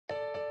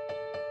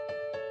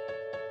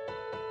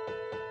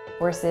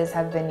Horses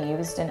have been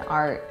used in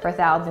art for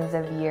thousands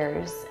of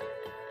years.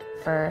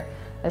 For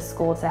a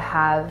school to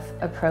have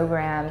a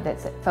program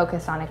that's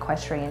focused on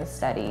equestrian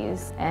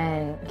studies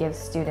and gives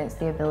students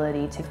the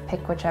ability to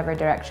pick whichever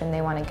direction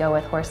they want to go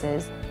with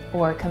horses,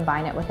 or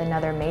combine it with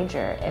another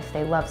major if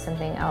they love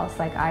something else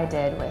like I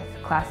did with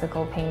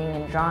classical painting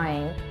and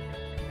drawing,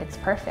 it's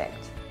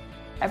perfect.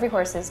 Every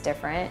horse is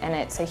different, and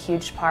it's a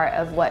huge part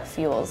of what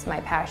fuels my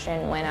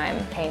passion when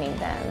I'm painting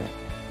them.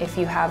 If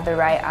you have the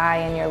right eye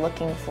and you're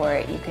looking for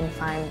it, you can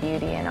find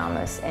beauty in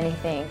almost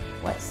anything.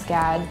 What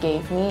SCAD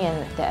gave me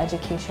and the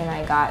education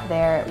I got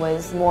there, it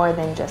was more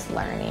than just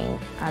learning.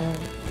 I'm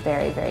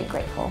very, very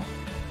grateful.